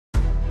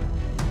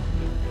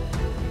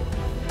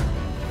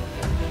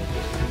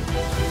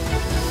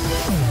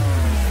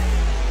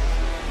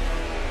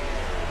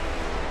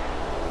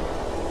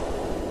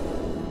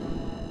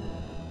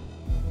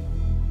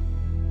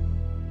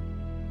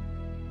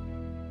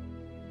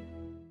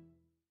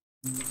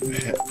Hello,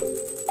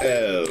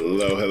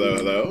 hello,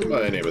 hello.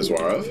 My name is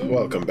Y1FA05.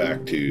 Welcome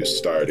back to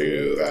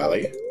Stardew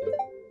Valley.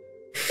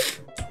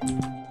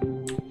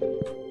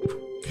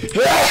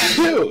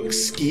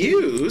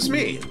 Excuse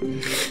me.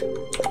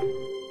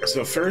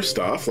 So first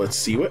off, let's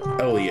see what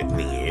Elliot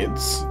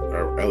needs,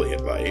 or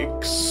Elliot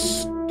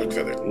likes. Duck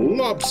feather.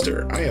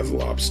 Lobster. I have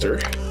lobster.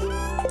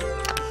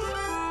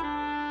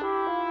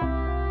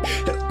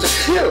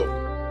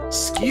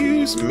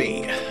 Excuse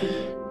me.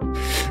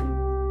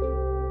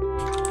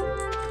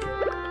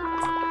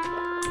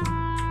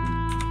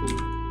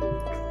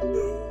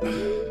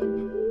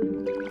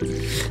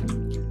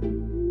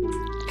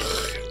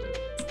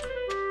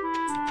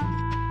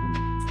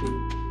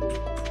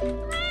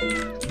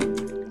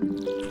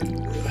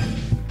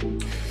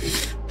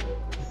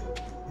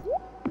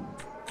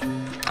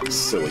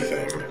 Silly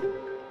thing.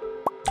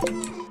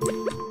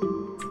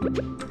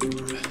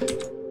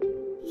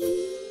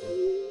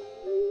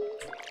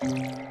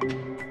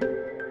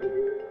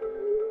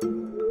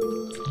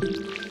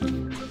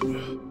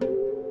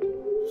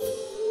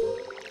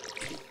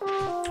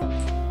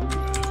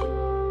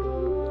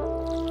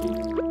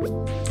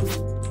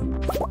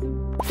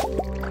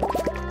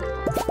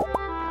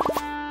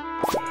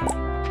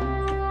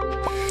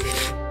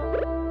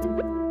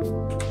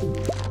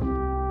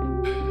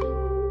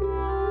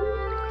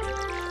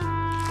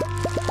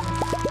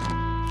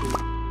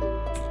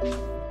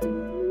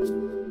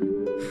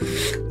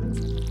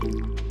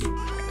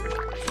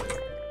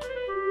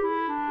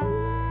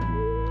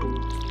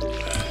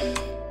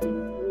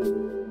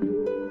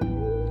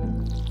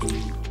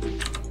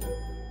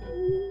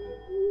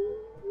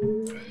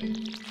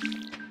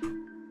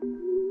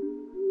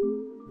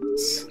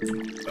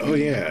 Oh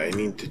yeah, I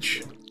need to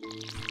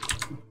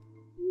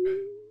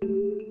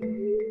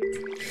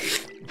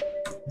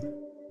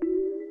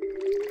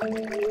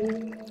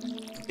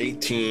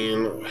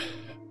 18.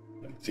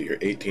 So you're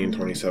 18,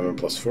 27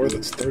 plus 4,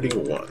 that's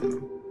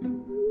 31.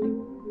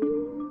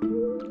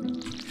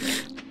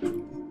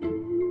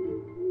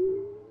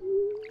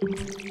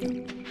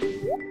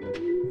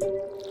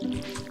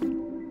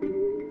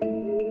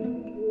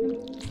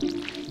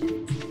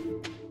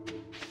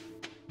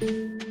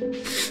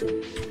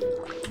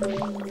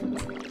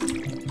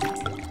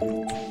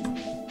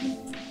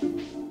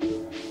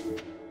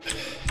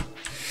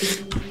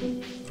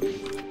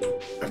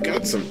 I've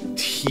got some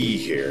tea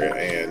here,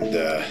 and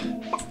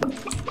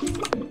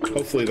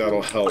hopefully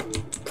that'll help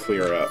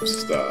clear up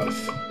stuff.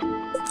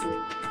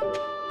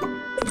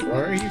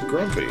 Why are you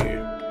grumpy?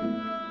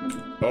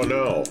 Oh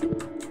no.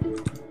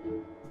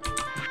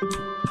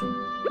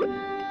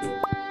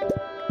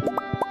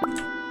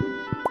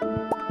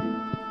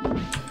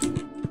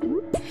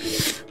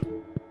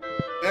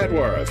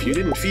 Y1FA05, you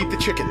didn't feed the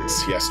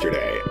chickens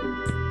yesterday.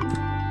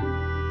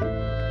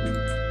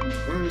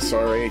 I'm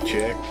sorry,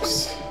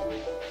 chicks.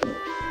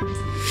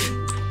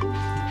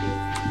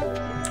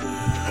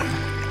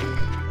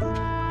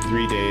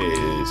 Three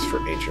days for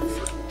ancient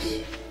fruit.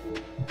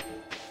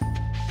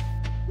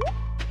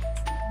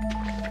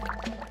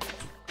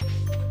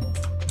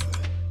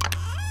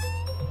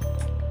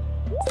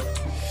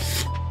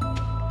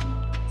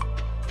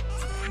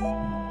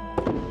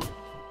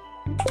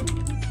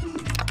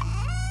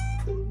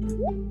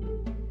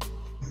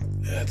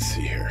 Let's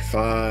see here.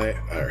 5,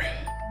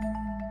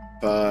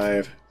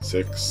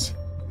 6,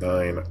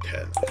 9,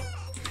 10.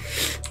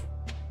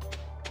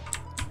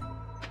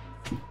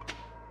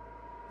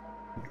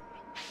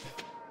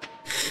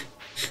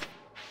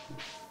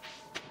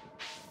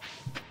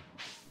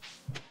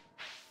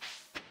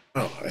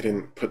 Oh, I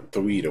didn't put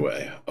the wheat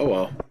away. Oh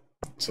well.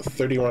 So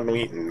 31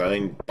 wheat and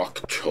 9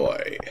 bok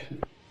choy.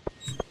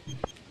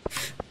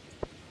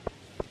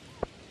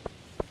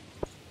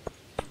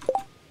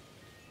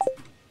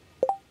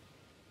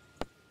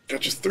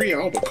 Got just 3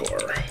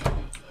 albacore.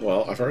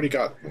 Well, I've already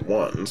got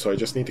 1, so I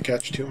just need to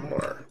catch 2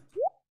 more.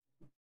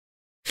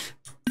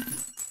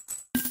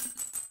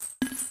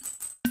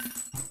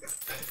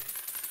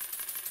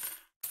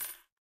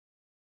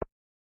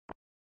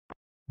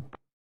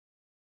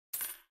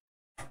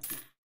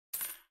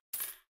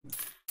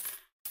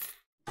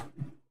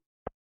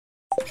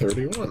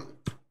 $31.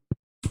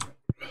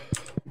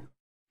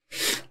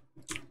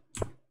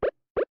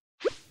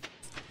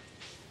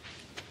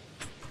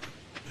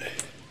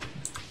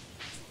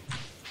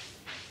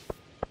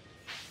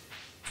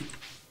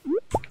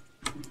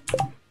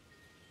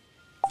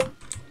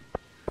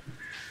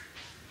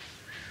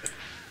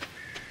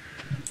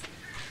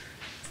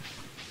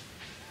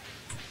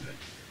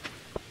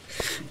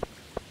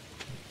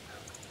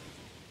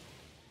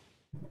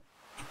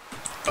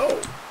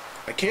 Oh,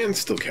 I can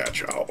still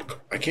catch albacore.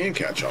 I can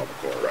catch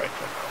albacore right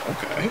now.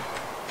 Okay.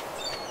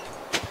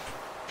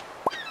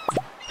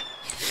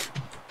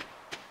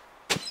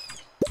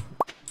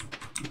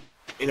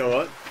 You know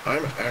what?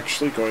 I'm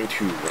actually going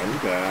to run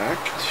back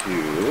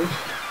to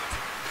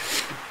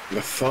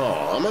the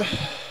farm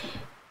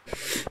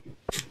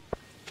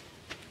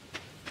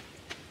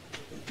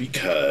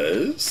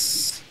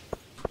because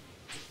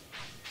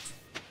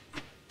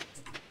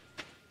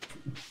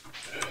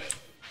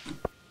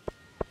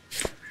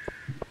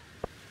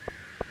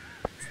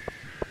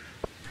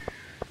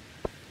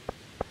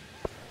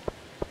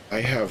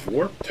I have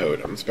warp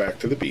totems back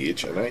to the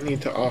beach, and I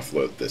need to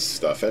offload this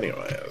stuff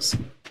anyways.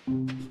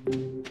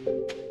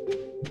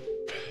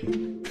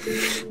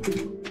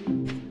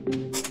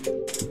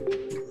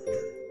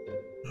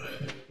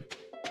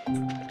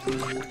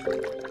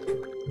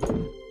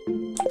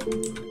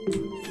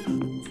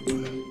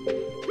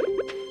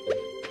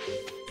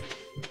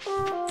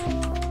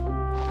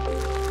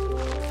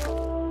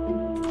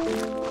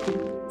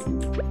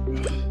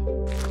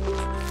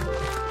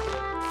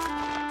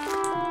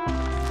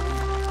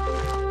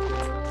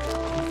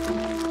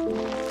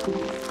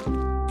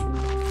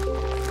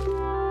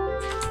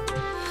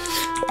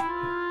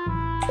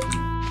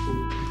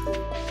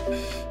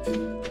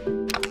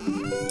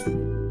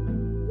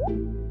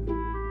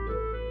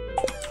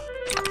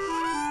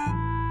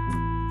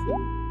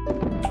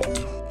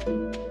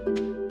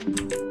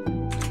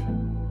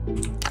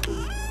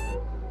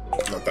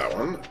 Not that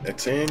one.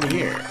 It's in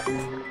here.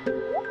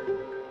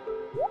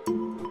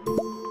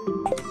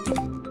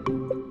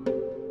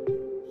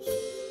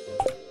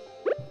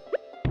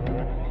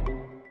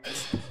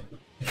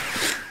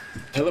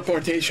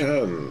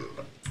 Teleportation!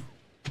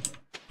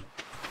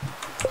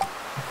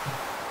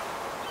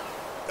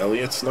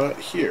 Elliot's not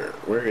here.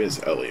 Where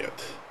is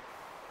Elliot?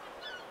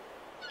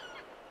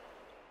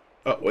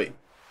 Oh, wait.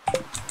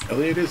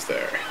 Elliot is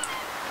there.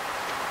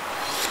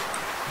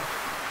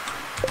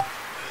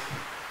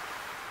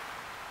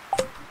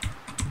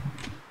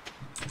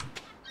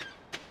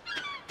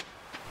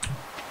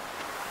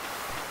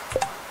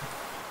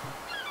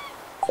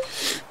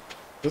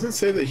 Doesn't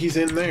say that he's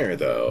in there,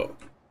 though.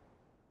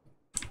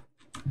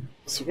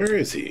 So where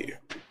is he?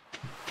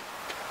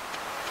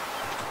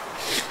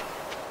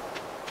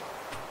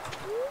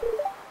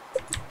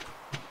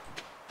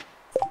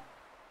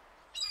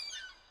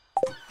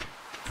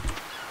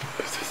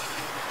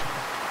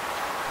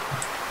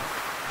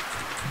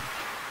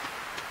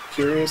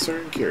 Curiouser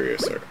and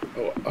curiouser.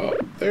 Oh,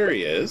 there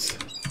he is.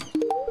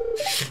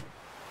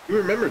 You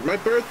remembered my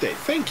birthday.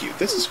 Thank you.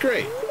 This is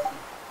great.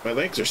 My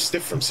legs are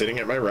stiff from sitting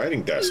at my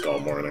writing desk all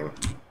morning.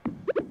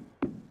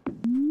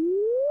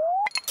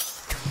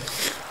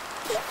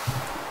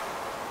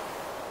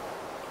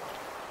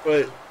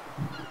 But...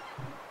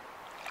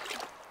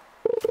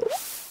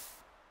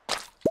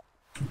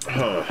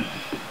 Huh.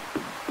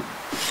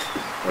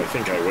 I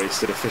think I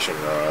wasted a fishing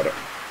rod.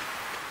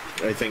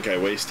 I think I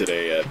wasted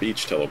a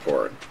beach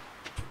teleport.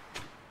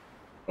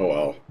 Oh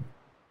well.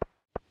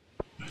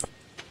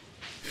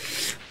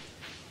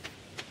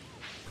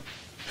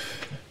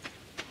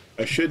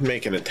 I should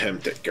make an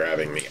attempt at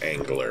grabbing the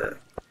angler.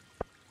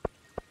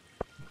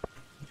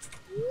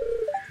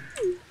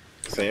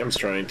 Sam's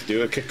trying to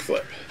do a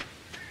kickflip.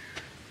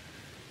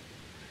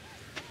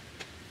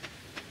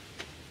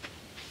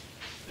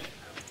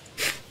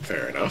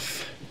 Fair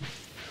enough.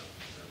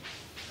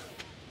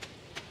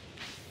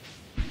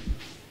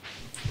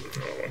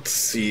 Let's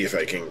see if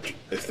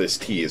if this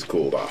tea is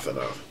cooled off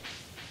enough.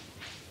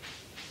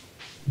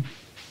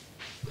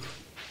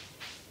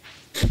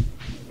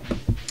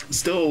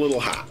 Still a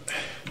little hot.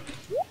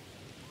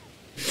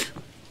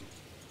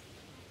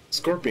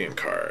 Scorpion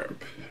carb,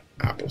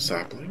 apple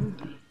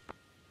sapling,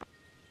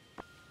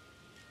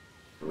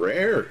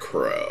 rare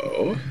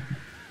crow,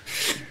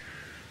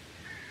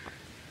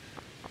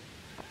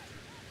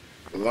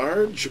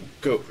 large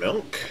goat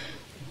milk,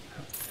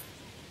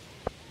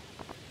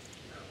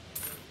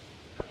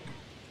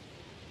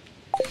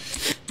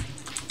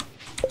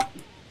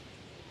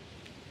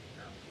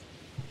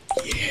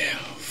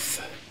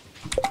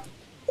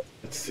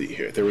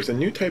 here. There was a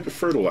new type of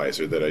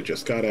fertilizer that I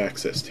just got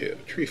access to.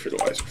 Tree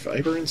fertilizer,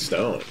 fiber and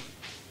stone.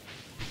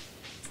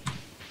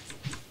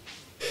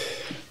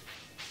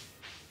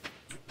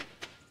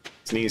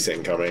 Sneeze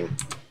incoming.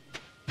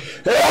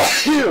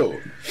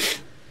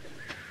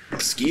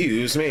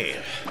 Excuse me.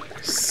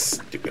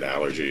 Stupid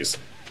allergies.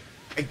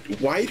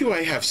 Why do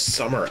I have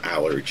summer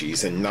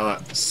allergies and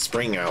not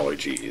spring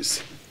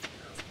allergies?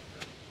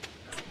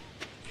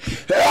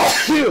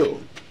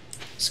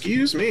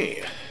 Excuse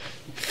me.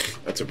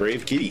 That's a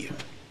brave kitty.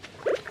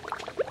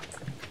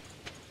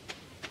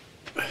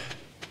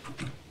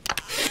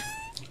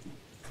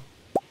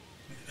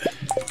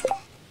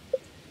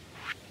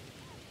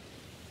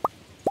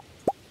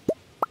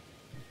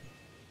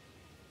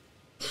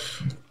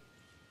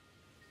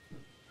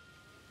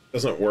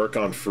 Doesn't work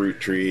on fruit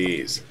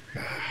trees.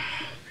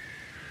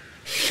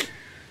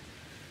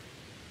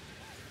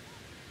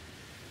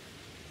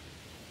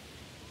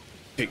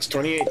 Takes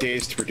 28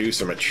 days to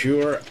produce a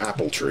mature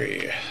apple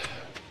tree.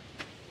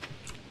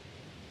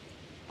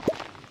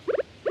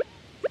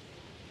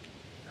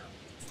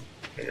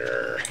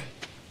 Here.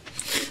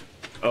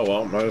 Oh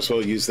well, might as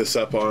well use this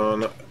up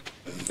on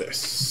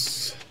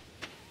this.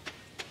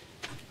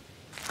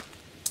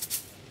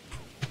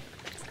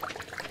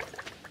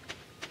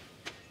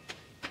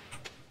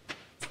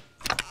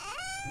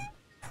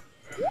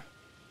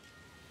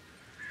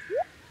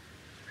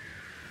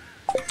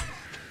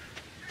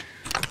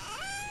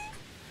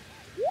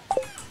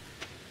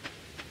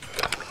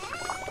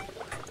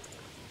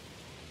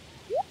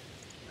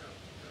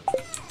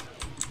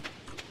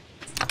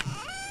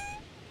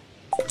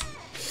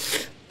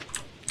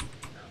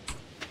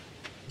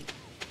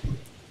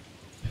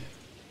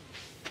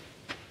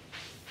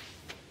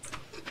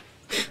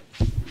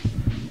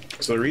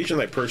 So the reason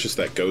I purchased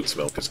that goat's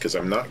milk is because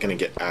I'm not going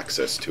to get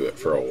access to it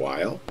for a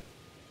while.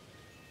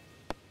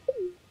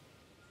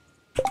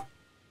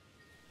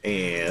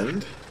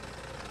 And...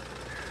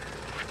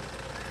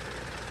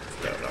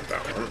 no, not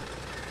that one.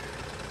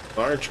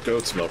 Large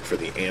goat's milk for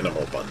the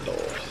animal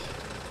bundle.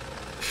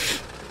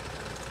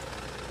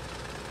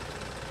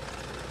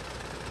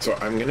 So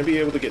I'm going to be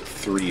able to get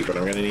 3, but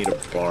I'm going to need a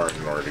barn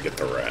in order to get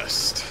the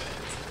rest.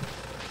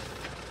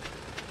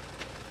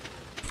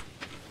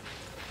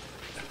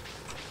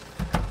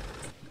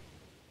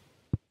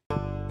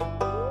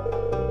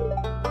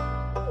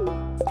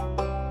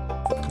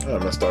 Oh,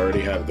 I must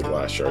already have the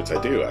glass shards.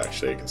 I do,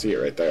 actually. I can see it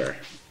right there.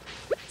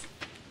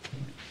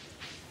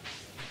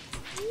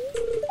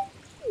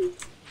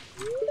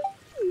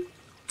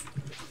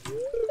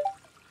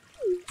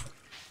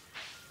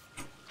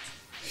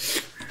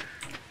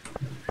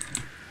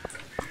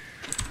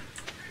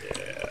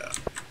 Yeah.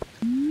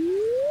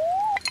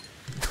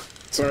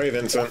 Sorry,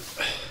 Vincent.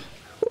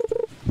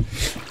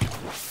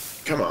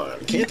 Come on.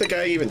 Can't the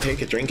guy even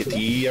take a drink of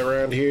tea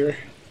around here?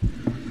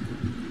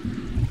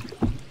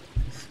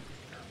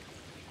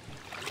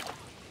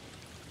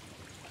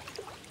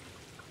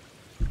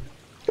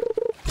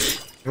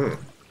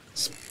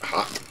 It's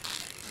hot.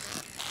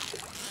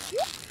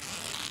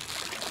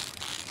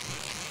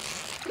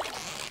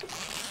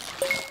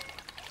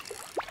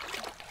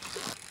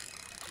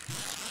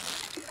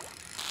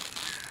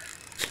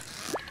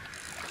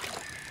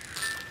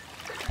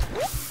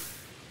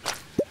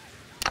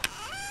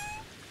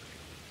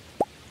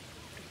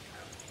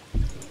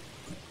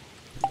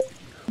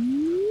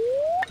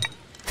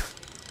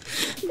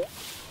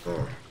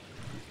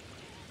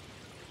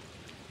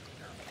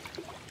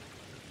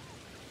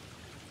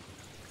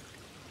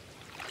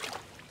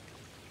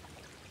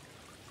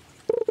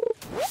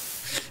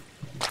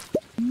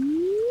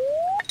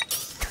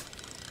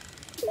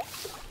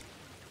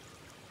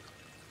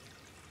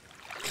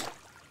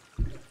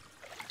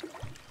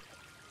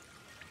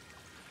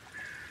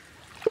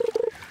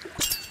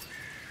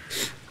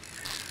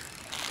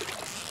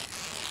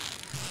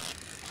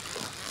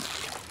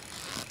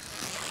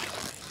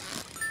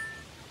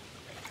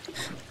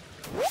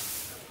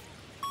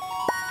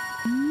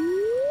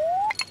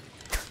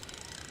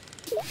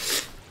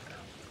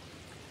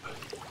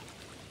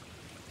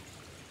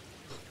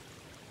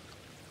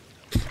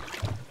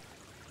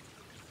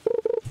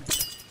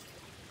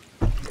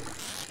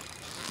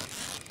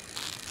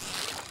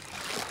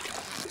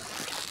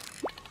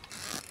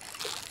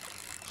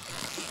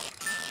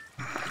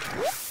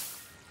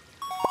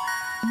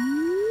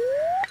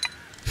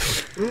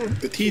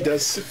 The tea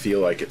does feel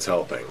like it's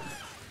helping.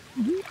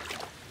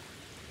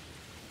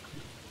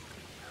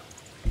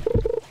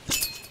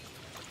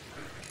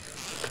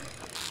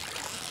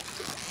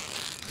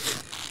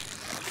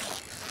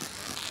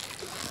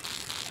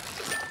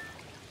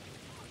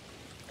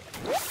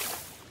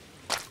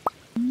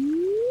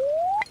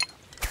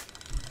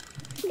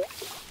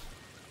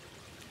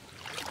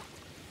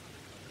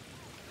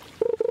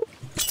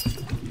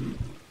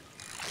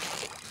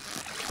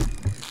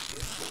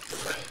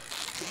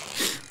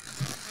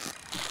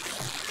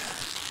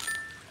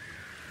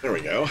 There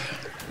we go.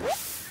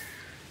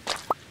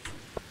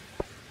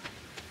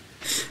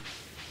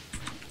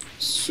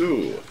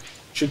 So,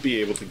 should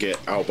be able to get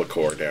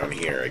Albacore down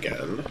here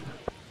again.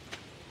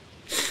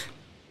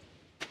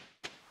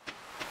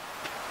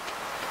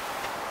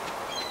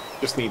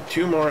 Just need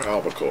 2 more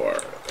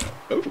Albacore.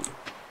 Oh.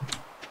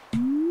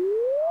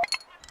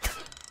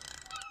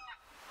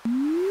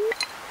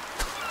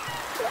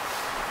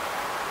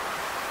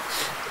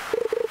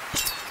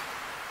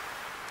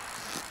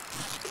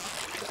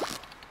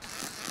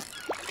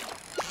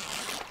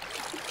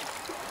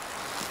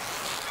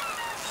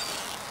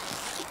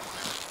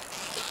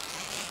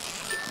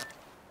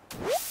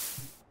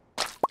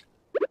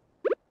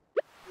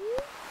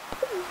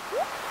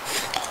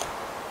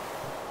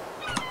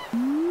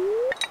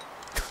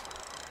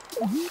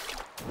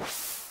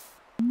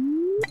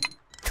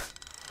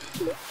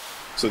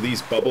 So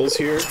these bubbles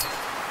here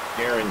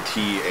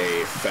guarantee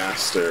a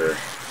faster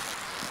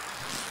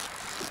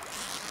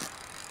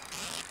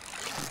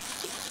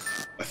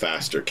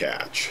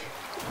catch.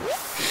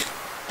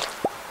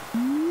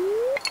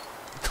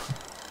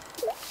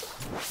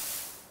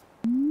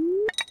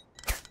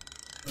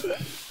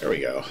 There we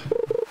go.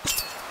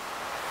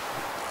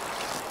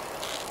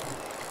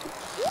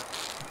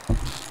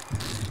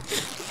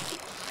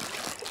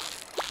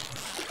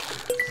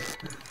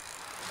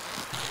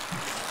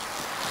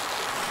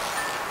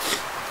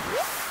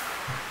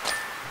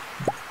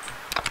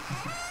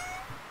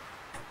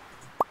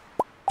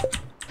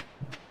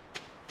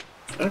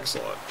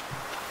 Excellent.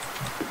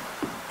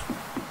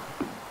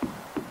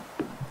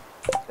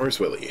 Where's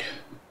Willy?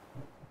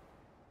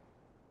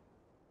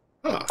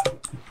 Ah,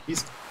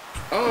 he's...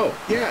 oh,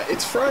 yeah,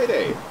 it's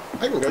Friday.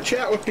 I can go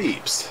chat with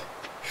peeps.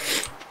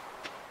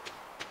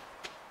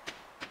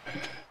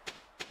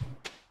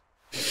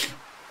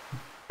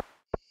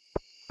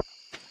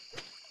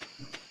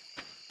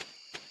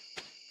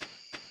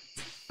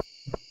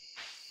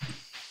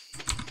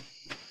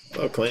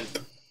 Hello, Clint.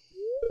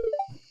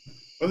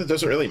 Well, it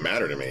doesn't really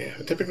matter to me.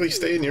 I typically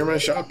stay near my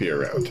shop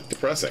year-round.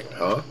 Depressing,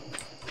 huh?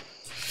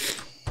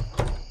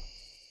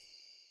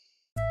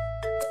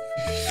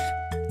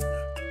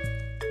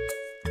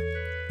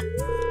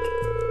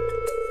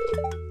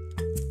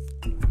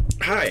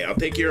 Hi, I'll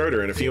take your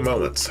order in a few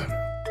moments.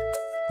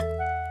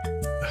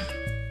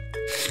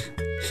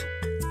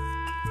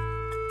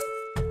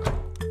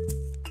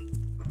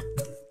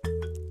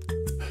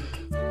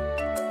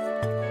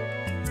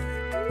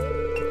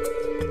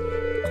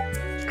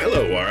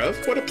 Hello,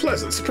 Y1FA. What a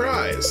pleasant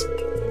surprise.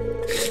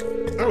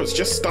 I was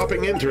just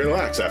stopping in to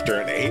relax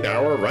after an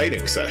 8-hour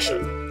writing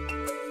session.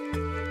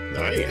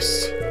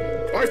 Nice.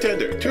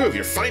 Bartender, 2 of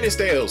your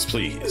finest ales,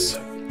 please.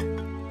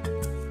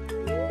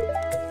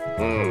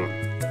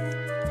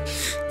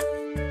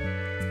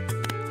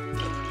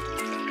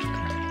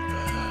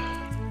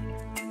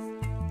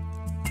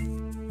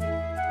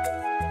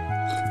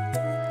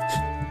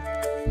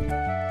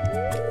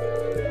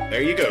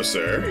 There you go,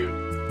 sir.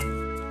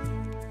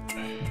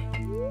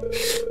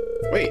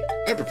 Wait,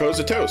 I propose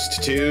a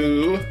toast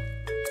to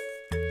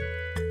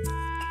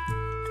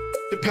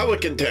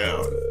Pelican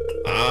Town.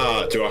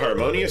 Ah, to a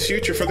harmonious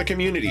future for the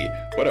community.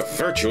 What a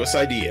virtuous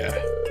idea.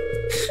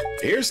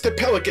 Here's to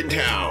Pelican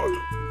Town.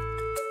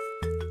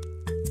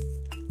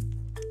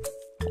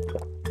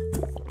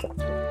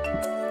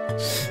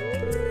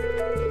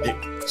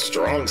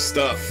 Strong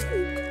stuff.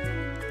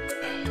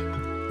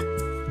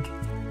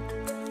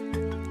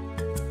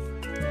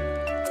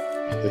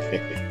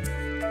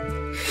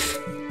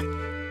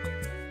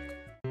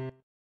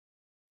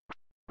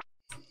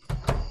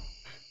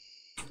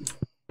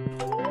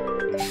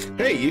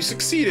 Hey, you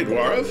succeeded,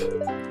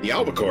 Y1FA. The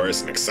Albacore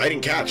is an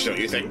exciting catch, don't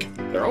you think?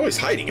 They're always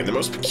hiding in the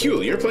most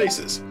peculiar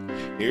places.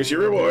 Here's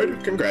your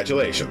reward.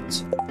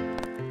 Congratulations.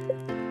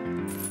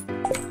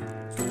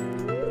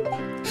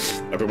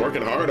 I've been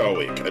working hard all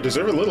week. I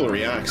deserve a little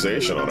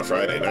relaxation on a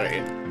Friday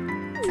night.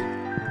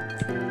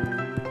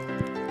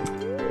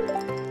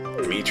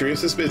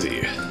 Demetrius is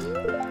busy.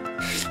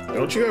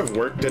 Don't you have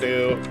work to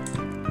do?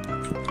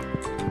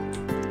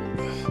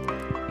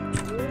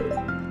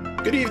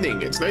 Good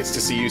evening. It's nice to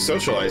see you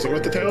socializing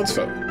with the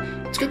townsfolk.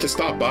 It's good to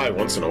stop by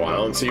once in a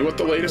while and see what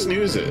the latest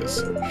news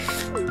is.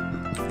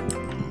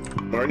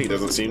 Marnie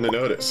doesn't seem to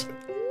notice.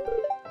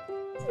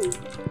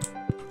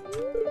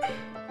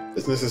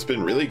 Business has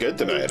been really good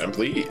tonight. I'm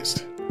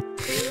pleased.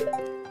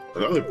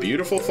 Another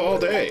beautiful fall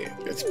day.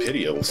 It's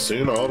pity it'll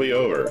soon all be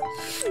over.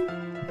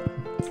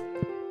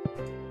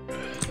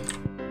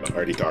 I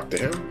already talked to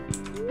him.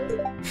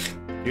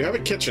 You have a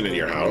kitchen in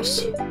your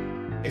house.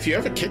 If you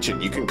have a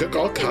kitchen, you can cook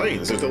all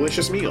kinds of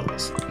delicious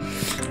meals.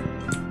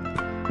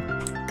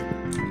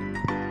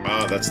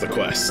 Ah, that's the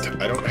quest.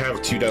 I don't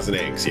have 24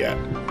 eggs yet.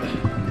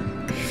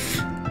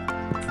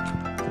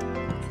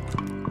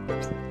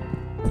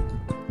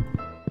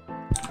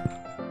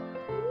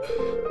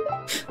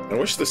 I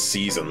wish the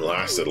season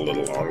lasted a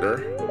little longer.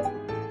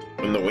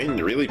 When the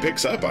wind really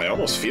picks up, I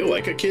almost feel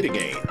like a kid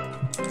again.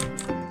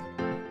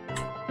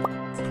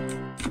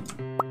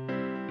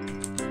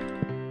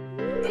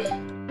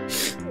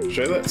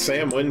 Should I let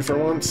Sam win for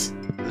once?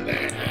 Nah.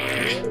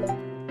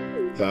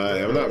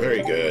 I'm not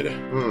very good.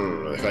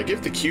 If I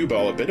give the cue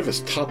ball a bit of a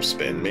top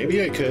spin,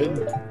 maybe I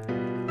could.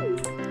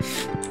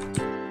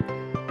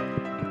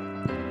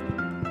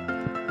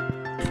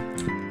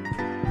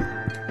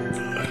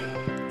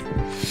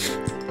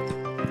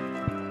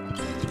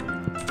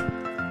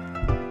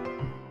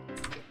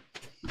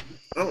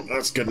 Oh,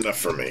 that's good enough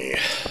for me.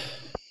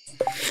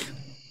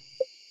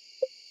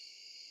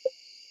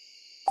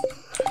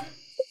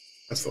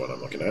 That's the one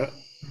I'm looking at.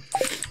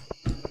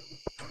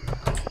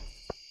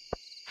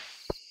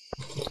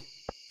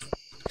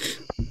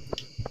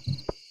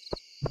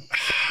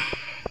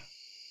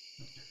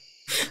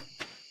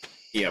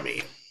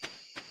 Yummy.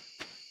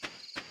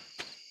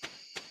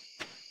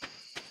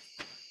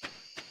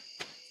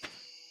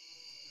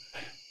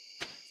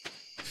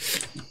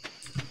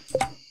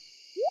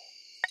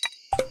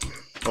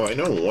 Oh, I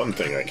know one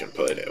thing I can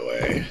put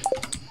away.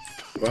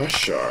 Glass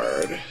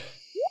shard.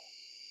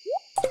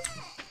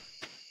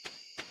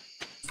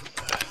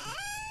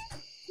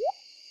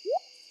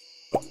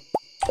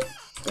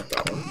 Not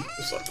that one.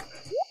 This one.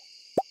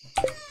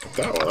 Not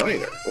that one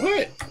either.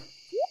 What?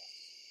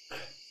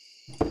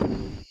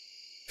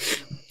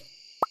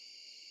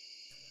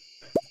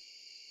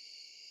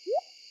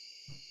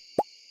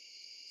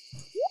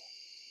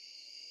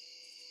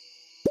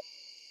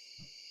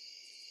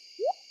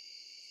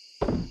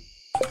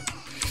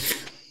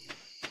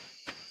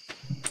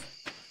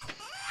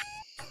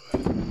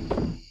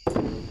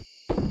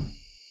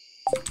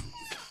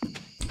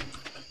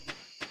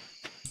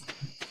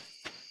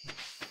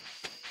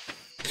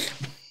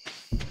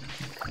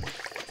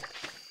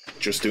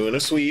 Just doing a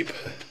sweep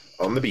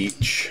on the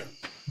beach.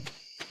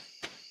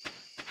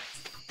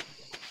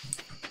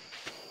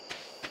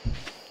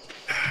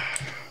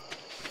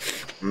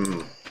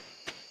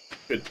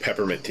 Good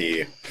peppermint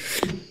tea.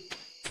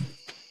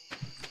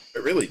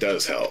 It really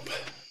does help.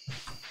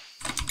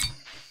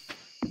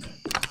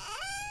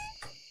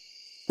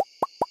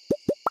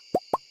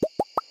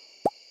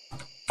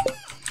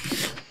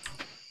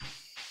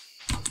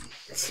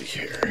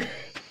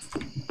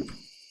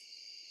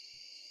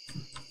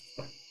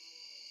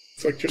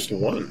 like just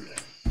one.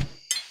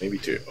 Maybe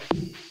two.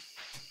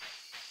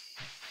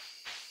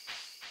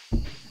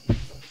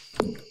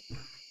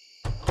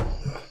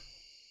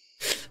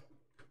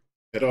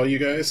 Hit all you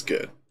guys?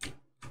 Good.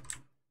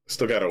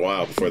 Still got a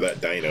while before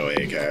that dino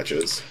egg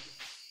hatches.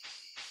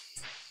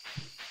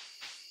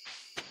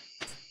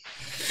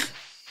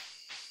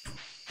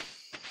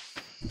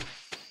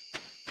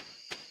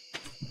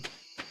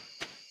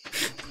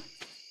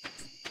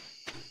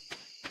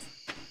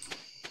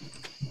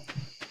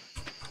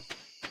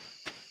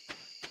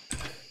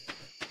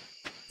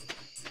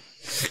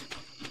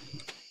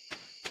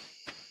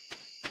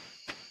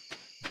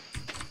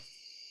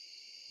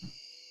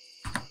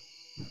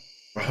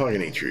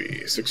 Mahogany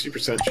tree,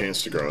 60%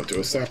 chance to grow into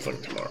a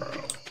sapling tomorrow.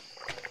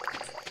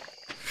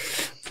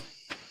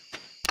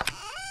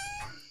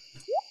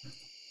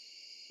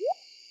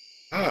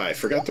 Ah, I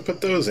forgot to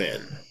put those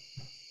in.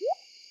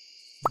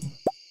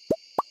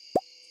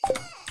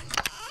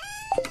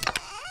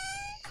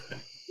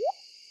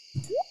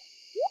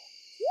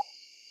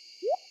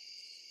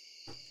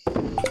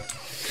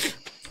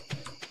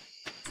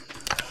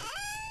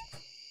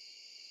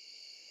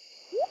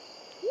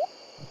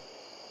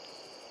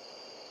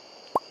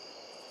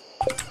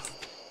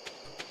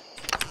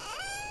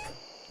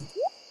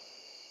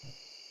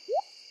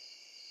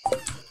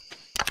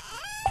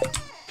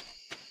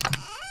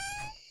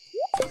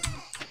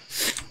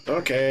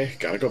 Okay,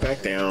 gotta go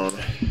back down.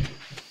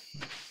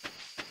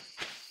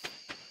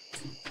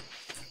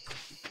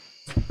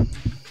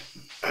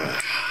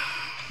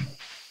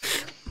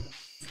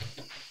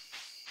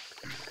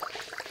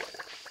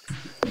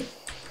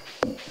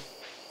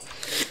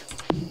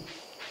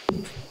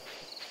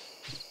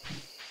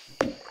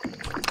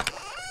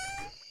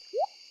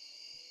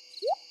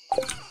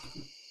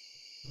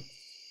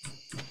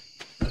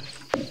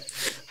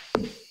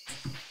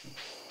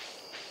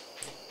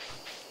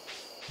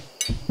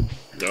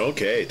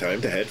 Okay,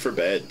 time to head for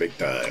bed, big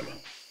time.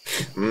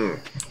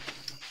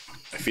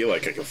 I feel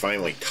like I can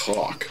finally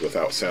talk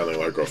without sounding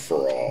like a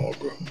frog.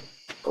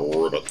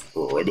 Ribbit,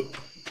 ribbit.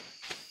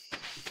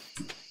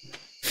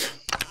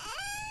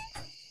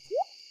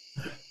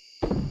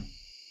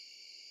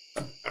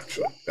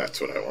 Actually, that's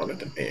what I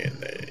wanted. And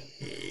then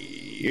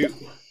you.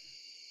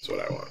 That's what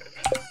I wanted.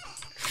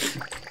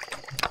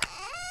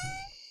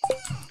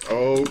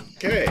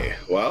 Okay,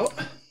 well,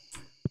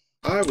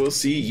 I will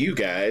see you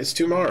guys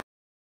tomorrow.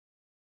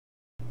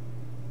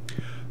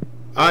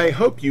 I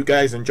hope you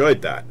guys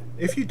enjoyed that.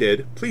 If you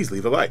did, please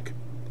leave a like.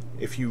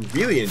 If you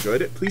really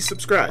enjoyed it, please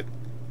subscribe.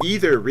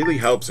 Either really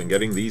helps in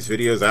getting these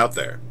videos out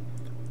there.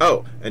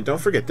 Oh, and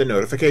don't forget the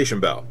notification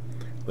bell.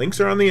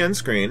 Links are on the end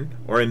screen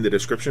or in the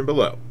description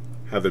below.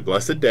 Have a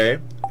blessed day,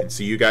 and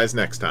see you guys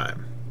next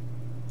time.